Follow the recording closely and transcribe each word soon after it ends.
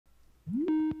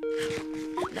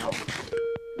No.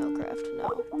 No craft. No.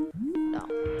 No.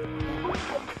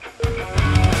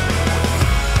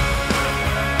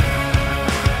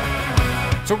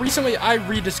 So recently, I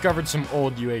rediscovered some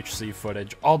old UHC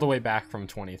footage all the way back from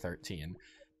 2013.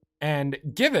 And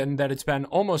given that it's been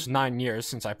almost 9 years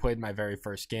since I played my very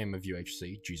first game of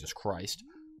UHC, Jesus Christ,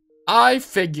 I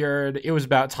figured it was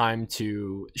about time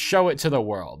to show it to the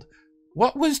world.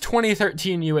 What was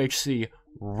 2013 UHC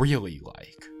really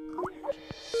like?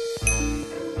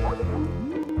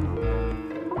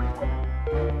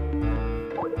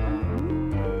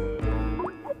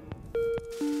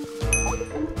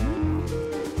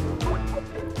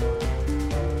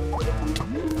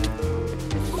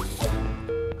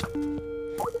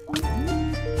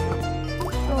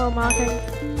 Hello, Mocking.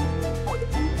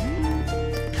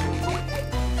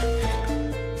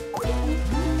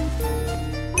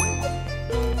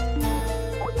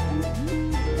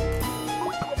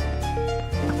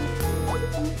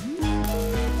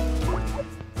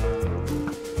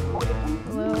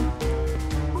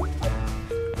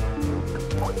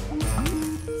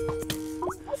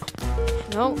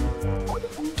 Nope.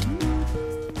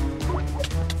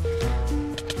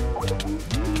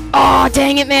 Aw,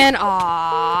 dang it, man.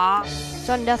 Aw.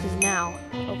 Sudden death is now.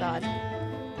 Oh, God.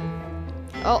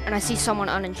 Oh, and I see someone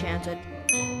unenchanted.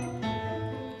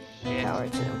 Power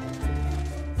 2.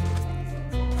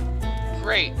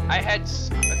 Great.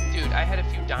 Dude, I had a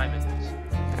few diamonds.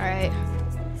 Alright.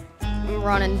 I'm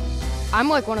running. I'm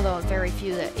like one of the very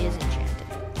few that is enchanted.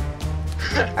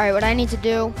 Alright, what I need to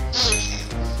do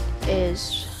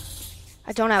is...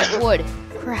 I don't have wood.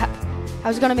 Crap. I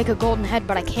was gonna make a golden head,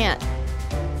 but I can't.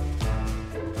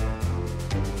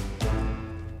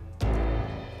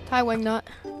 Hi, Wingnut.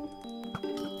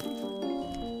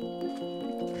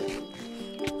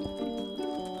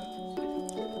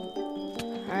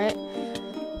 Alright.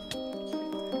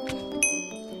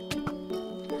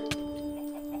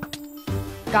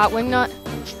 Got Wingnut.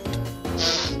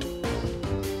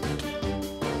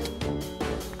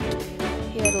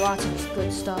 He had lots of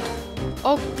good stuff.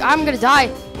 Oh, I'm gonna die.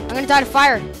 I'm gonna die to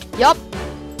fire. Yup.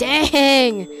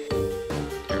 Dang.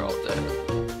 You're all dead.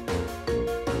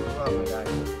 Oh my god.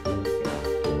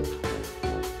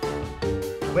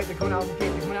 Wait, they're coming out of the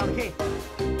cave. They're coming out of the cave.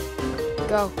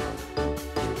 Go.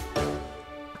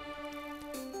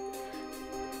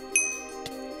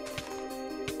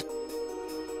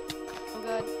 I'm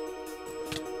good.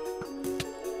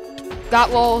 Got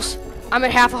wolves. I'm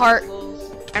at half a heart.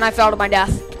 And I fell to my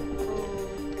death.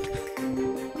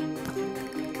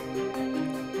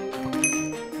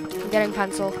 I'm getting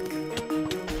pencil.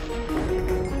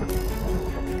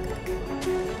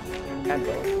 And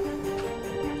go.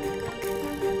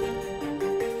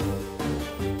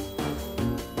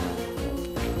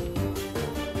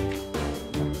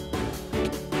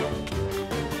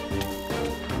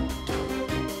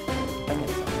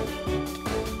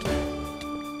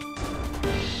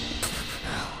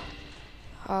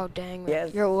 Oh, dang.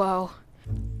 Yes. You're low.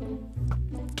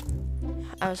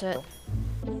 That was it.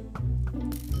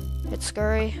 Hit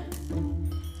scurry.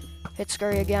 Hit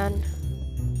scurry again.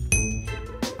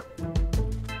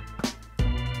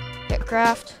 Hit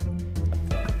craft.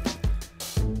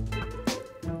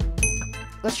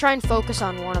 Let's try and focus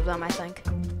on one of them, I think.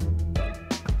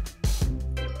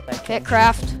 Hit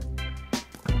craft.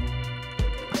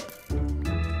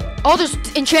 Oh, there's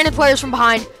enchanted players from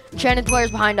behind. Enchanted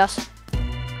players behind us.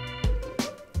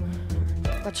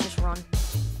 Let's just run.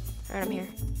 Alright, I'm here.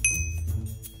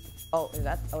 Oh, is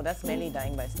that? Oh, that's mainly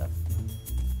dying by stuff.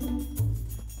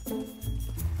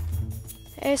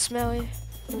 Hey, Smelly.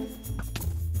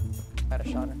 Got a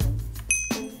shot at him.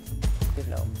 He's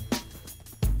low.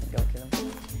 Go kill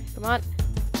him. Come on.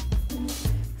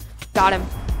 Got him.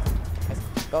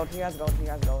 Gold, he has gold, he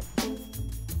has gold.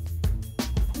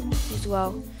 He's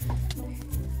low.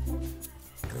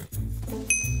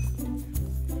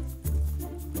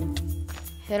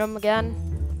 Hit him again.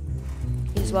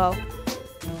 He's low.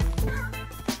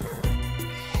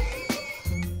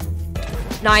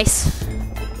 Nice.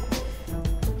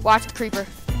 Watch the creeper.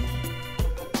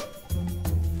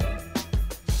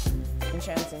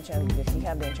 Enchants. Did he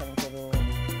have the enchanting table?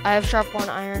 I have sharp 1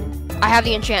 iron. I have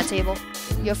the enchant table.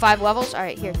 You have 5 levels?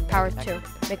 Alright, here. Power 2.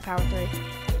 Make power 3.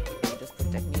 Just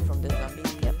protect me from this zombie.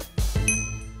 Yep.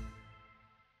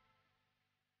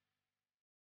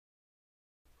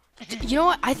 You know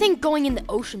what? I think going in the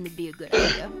ocean would be a good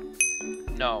idea.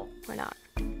 No. Why not?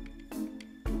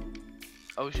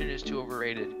 Ocean is too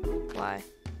overrated. Why?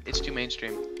 It's too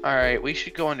mainstream. Alright, we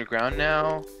should go underground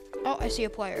now. Oh, I see a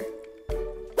player.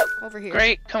 Over here.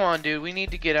 Great, come on dude, we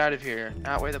need to get out of here.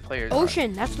 Not where the players are.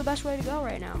 Ocean, that's the best way to go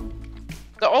right now.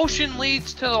 The ocean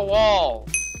leads to the wall.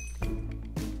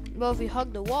 Well, if we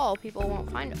hug the wall, people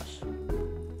won't find us.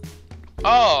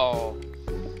 Oh.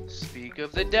 Speak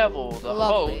of the devil, the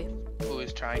Lovely. hope who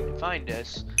is trying to find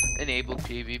us. Enabled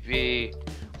PvP.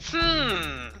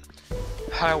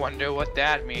 I wonder what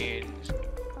that means.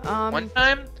 One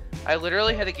time, I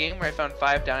literally had a game where I found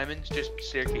 5 diamonds just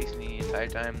staircasing the entire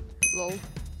time. Lol.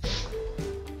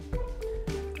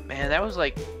 Man, that was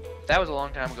a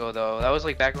long time ago though. That was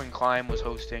like back when Climb was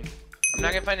hosting. I'm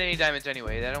not gonna find any diamonds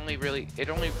anyway. It only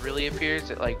really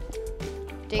appears at like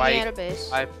Digging at a base.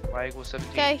 y equals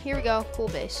 17. Okay, here we go. Cool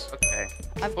base. Okay.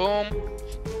 Boom.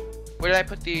 Where did I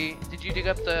put the? Did you dig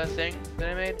up the thing that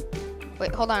I made?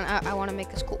 Wait, hold on. I want to make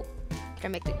this cool.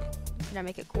 Can I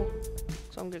make it cool?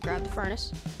 So I'm gonna grab the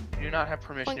furnace. You do not have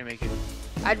permission to make it.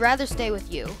 I'd rather stay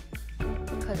with you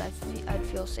because I'd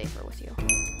feel safer with you.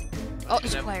 Oh,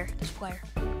 there's a player.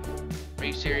 Are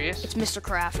you serious? It's Mr.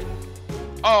 Kraft.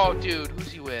 Oh, dude,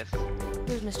 who's he with?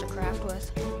 Who's Mr. Kraft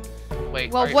with?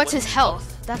 Wait. Well, alright, what's his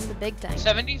health? That's the big thing.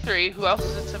 73. Who else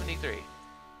is at 73?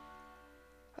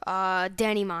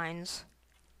 Danny Mines.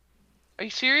 Are you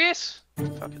serious?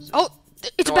 What the fuck is this? Oh,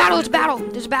 it's a battle. It's a battle.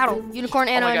 There's a battle. Unicorn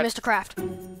Anna my and God. Mr. Kraft.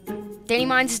 Danny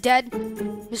Mines is dead.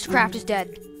 Mr. Kraft is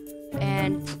dead.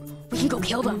 And we can go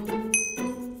kill them.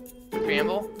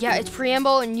 Preamble? Yeah, it's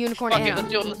Preamble and Unicorn Okay, Anna. let's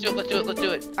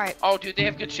do it. Alright. Oh, dude, they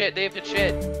have good shit.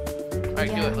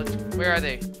 Alright, Yeah. do it. Where are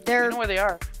they? They're You know where they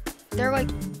are. they're like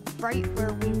right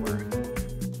where we were.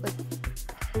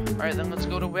 Alright, then let's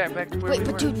go back to where Wait, we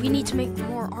but were. dude, we need to make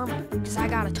more armor because I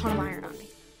got a ton of iron on me.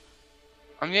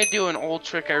 I'm gonna do an old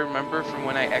trick I remember from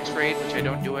when I X-rayed, which I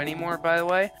don't do anymore, by the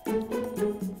way.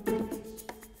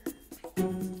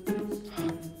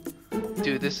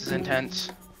 Dude, this is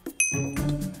intense.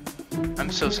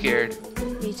 I'm so scared,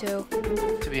 Me too.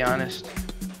 to be honest.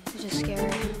 It's just scary.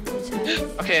 Me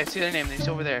too. Okay, I see their name. He's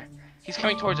over there. He's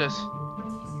coming towards us.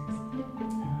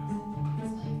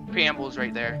 Preamble's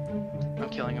right there. I'm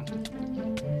killing him.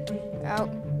 Out.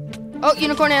 Oh,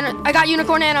 Unicorn Anna. I got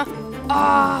Unicorn Anna.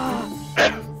 Ah.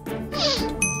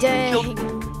 Dang.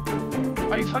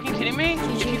 Are you fucking kidding me?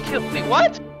 GG. If you killed me,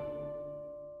 what?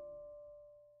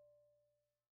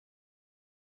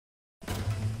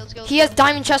 Let's go. He has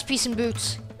diamond chest piece and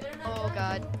boots. Oh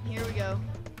god, here we go.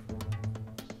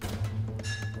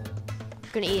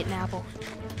 Gonna eat an apple.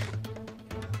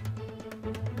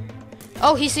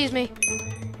 Oh, he sees me.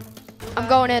 I'm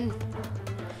going in.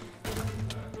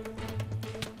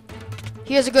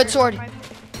 He has a good sword.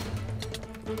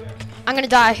 I'm gonna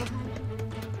die.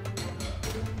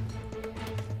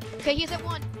 Okay, he's at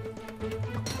 1.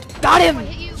 Got him! I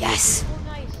hit you. Yes! Oh,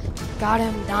 nice. Got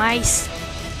him. Nice.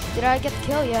 Did I get the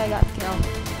kill? Yeah, I got the kill.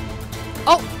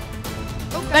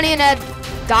 Oh! Benny and Ed.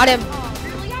 Got him. Oh,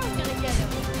 really? I was gonna get him.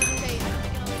 Okay,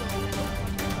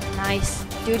 I'm gonna Nice.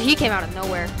 Dude, he came out of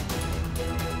nowhere.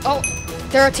 Oh,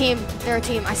 they're a team. They're a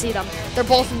team. I see them. They're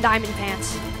both in diamond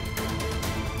pants.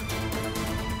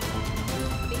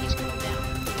 okay, he's coming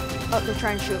down. Oh, they're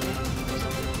trying to shoot me.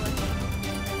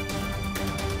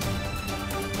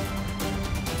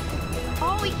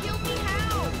 Oh, he killed me.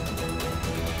 How?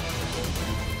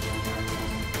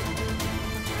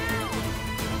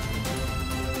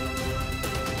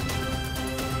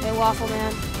 Hey, Waffle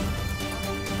Man.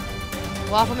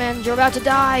 Waffle Man, you're about to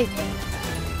die.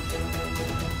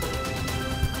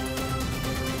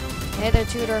 Hey there,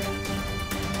 Tutor.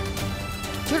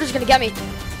 Tutor's gonna get me.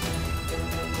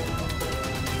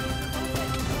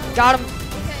 Got him.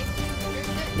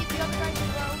 Okay, the other guy's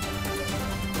low.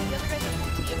 The other guy's at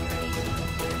 14. You're at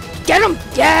 18. Get him.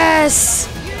 Yes.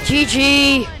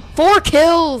 GG. 4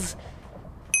 kills.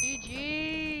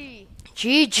 GG.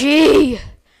 GG.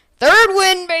 3rd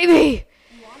win, baby.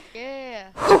 Yeah.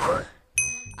 Whew.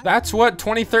 That's what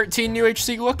 2013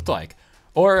 UHC looked like.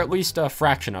 Or at least a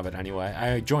fraction of it anyway.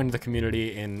 I joined the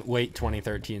community in late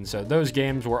 2013, so those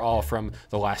games were all from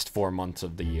the last 4 months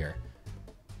of the year.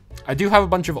 I do have a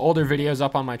bunch of older videos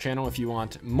up on my channel if you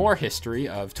want more history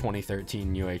of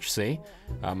 2013 UHC.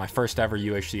 My first ever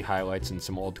UHC highlights and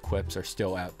some old clips are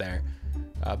still out there.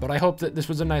 But I hope that this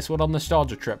was a nice little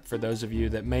nostalgia trip for those of you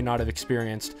that may not have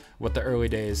experienced what the early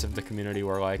days of the community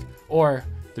were like, or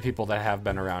the people that have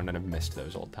been around and have missed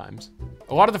those old times.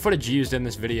 A lot of the footage used in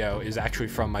this video is actually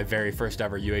from my very first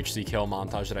ever UHC kill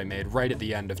montage that I made right at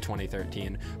the end of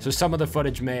 2013, so some of the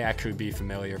footage may actually be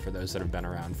familiar for those that have been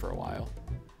around for a while.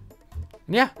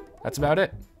 And yeah, that's about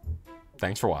it.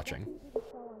 Thanks for watching.